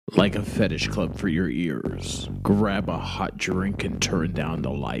Like a fetish club for your ears. Grab a hot drink and turn down the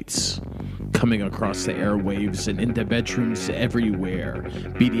lights. Coming across the airwaves and into bedrooms everywhere,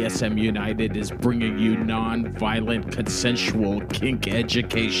 BDSM United is bringing you non-violent consensual kink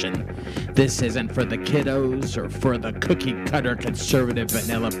education. This isn't for the kiddos or for the cookie-cutter conservative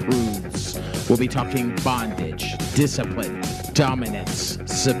vanilla prudes. We'll be talking bondage, discipline, dominance,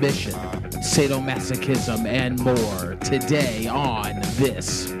 submission, sadomasochism, and more today on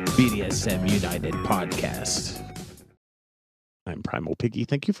this BDSM United podcast. I'm Primal Piggy.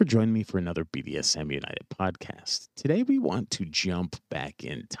 Thank you for joining me for another BDSM United podcast. Today we want to jump back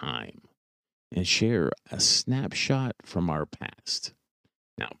in time and share a snapshot from our past.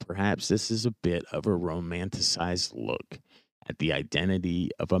 Now, perhaps this is a bit of a romanticized look at the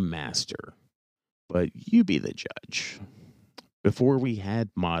identity of a master, but you be the judge. Before we had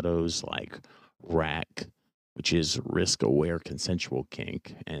mottos like RAC, which is risk-aware consensual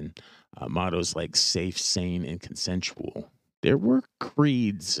kink, and mottos like safe, sane, and consensual, there were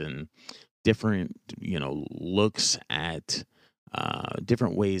creeds and different, looks at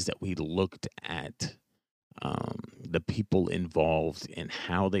different ways that we looked at the people involved and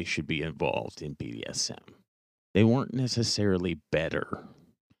how they should be involved in BDSM. They weren't necessarily better.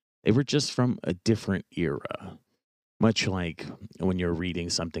 They were just from a different era. Much like when you're reading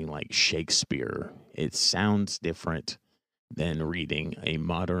something like Shakespeare, it sounds different than reading a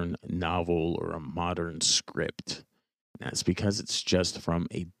modern novel or a modern script. That's because it's just from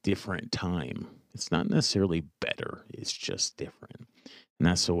a different time. It's not necessarily better, it's just different. And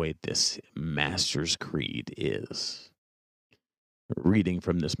that's the way this Master's Creed is. Reading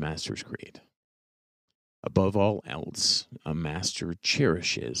from this Master's Creed. Above all else, a master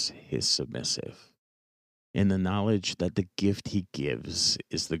cherishes his submissive, in the knowledge that the gift he gives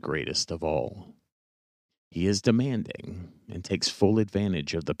is the greatest of all. He is demanding and takes full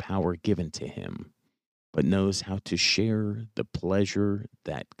advantage of the power given to him, but knows how to share the pleasure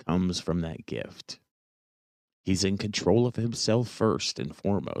that comes from that gift. He's in control of himself first and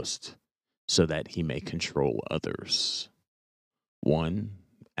foremost, so that he may control others. 1,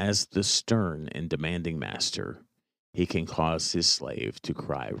 as the stern and demanding master, he can cause his slave to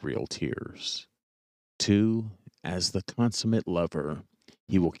cry real tears. 2, as the consummate lover,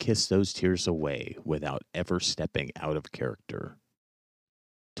 he will kiss those tears away without ever stepping out of character.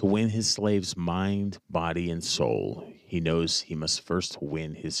 To win his slave's mind, body, and soul, he knows he must first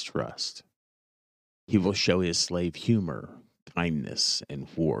win his trust. He will show his slave humor, kindness, and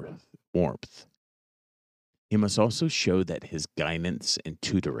warmth. He must also show that his guidance and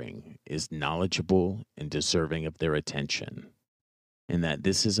tutoring is knowledgeable and deserving of their attention, and that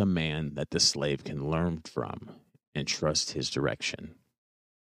this is a man that the slave can learn from and trust his direction.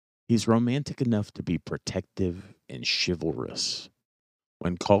 He's romantic enough to be protective and chivalrous.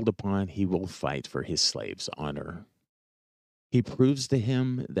 When called upon, he will fight for his slave's honor. He proves to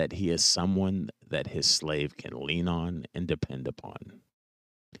him that he is someone that his slave can lean on and depend upon.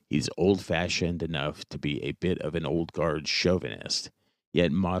 He's old-fashioned enough to be a bit of an old-guard chauvinist,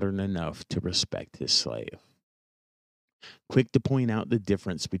 yet modern enough to respect his slave. Quick to point out the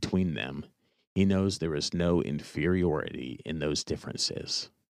difference between them, he knows there is no inferiority in those differences.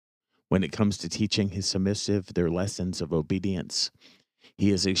 When it comes to teaching his submissive their lessons of obedience,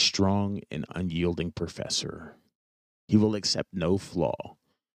 he is a strong and unyielding professor. He will accept no flaw,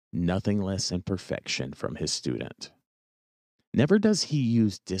 nothing less than perfection from his student. Never does he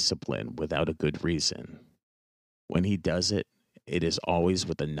use discipline without a good reason. When he does it, it is always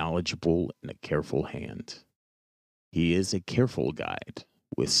with a knowledgeable and a careful hand. He is a careful guide,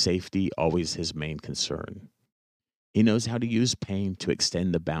 with safety always his main concern. He knows how to use pain to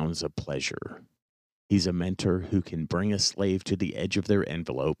extend the bounds of pleasure. He's a mentor who can bring a slave to the edge of their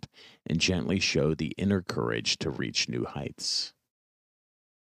envelope and gently show the inner courage to reach new heights.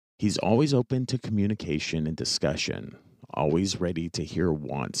 He's always open to communication and discussion, always ready to hear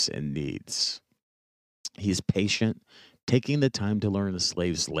wants and needs. He's patient, taking the time to learn the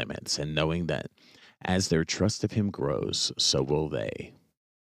slave's limits and knowing that as their trust of him grows, so will they.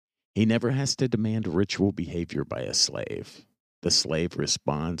 He never has to demand ritual behavior by a slave. The slave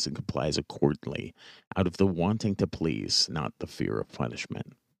responds and complies accordingly out of the wanting to please, not the fear of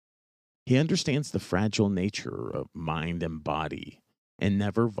punishment. He understands the fragile nature of mind and body and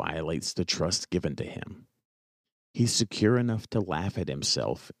never violates the trust given to him. He's secure enough to laugh at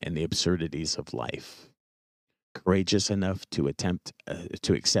himself and the absurdities of life. Courageous enough to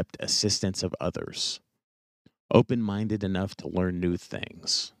accept assistance of others, open-minded enough to learn new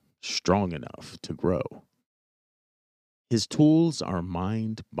things, strong enough to grow. His tools are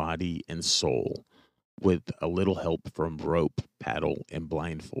mind, body, and soul, with a little help from rope, paddle, and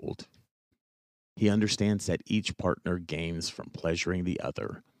blindfold. He understands that each partner gains from pleasuring the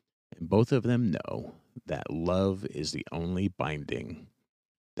other, and both of them know that love is the only binding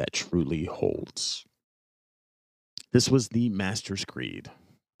that truly holds. This was the Master's Creed.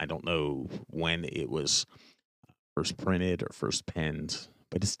 I don't know when it was first printed or first penned,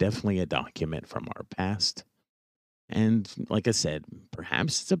 but it's definitely a document from our past. And like I said,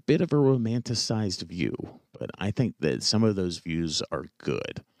 perhaps it's a bit of a romanticized view, but I think that some of those views are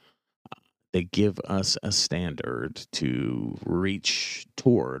good. They give us a standard to reach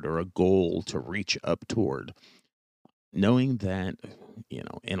toward or a goal to reach up toward, knowing that,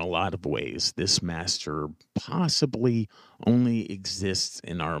 in a lot of ways, this master possibly only exists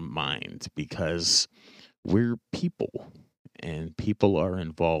in our mind because we're people and people are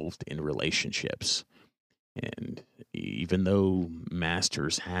involved in relationships. And even though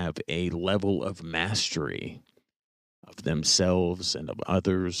masters have a level of mastery of themselves and of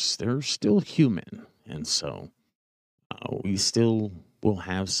others, they're still human. And so we still will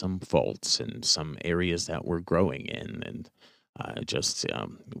have some faults and some areas that we're growing in. And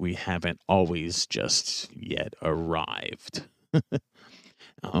we haven't always just yet arrived.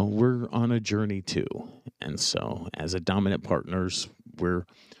 We're on a journey too. And so as a dominant partners, we're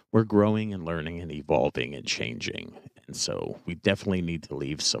growing and learning and evolving and changing. And so we definitely need to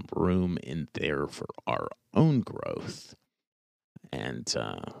leave some room in there for our own growth. And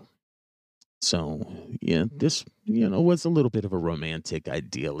so, yeah, this, was a little bit of a romantic,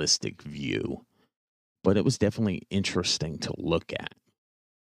 idealistic view, but it was definitely interesting to look at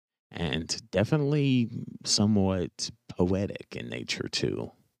and definitely somewhat poetic in nature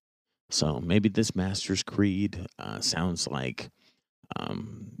too. So maybe this Master's Creed sounds like,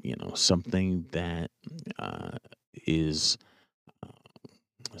 something that is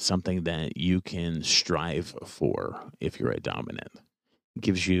something that you can strive for if you're a dominant. It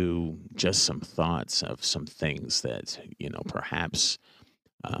gives you just some thoughts of some things that, perhaps,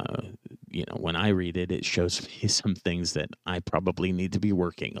 when I read it, it shows me some things that I probably need to be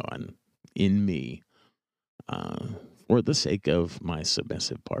working on in me for the sake of my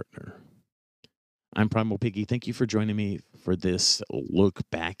submissive partner. I'm Primal Piggy. Thank you for joining me for this look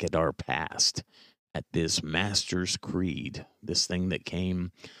back at our past, at this Master's Creed, this thing that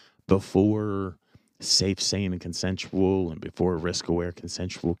came before safe, sane, and consensual, and before risk-aware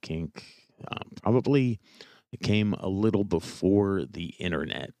consensual kink. Probably it came a little before the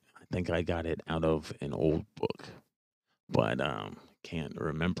internet. I think I got it out of an old book, but can't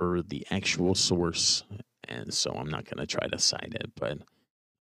remember the actual source, and so I'm not going to try to cite it, but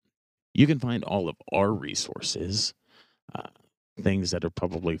you can find all of our resources, things that are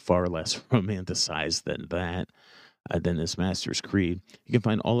probably far less romanticized than that, than this Master's Creed. You can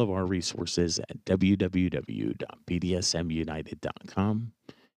find all of our resources at www.bdsmunited.com.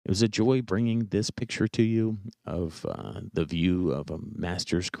 It was a joy bringing this picture to you of the view of a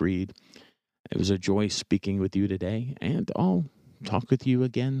Master's Creed. It was a joy speaking with you today, and I'll talk with you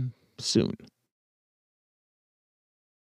again soon.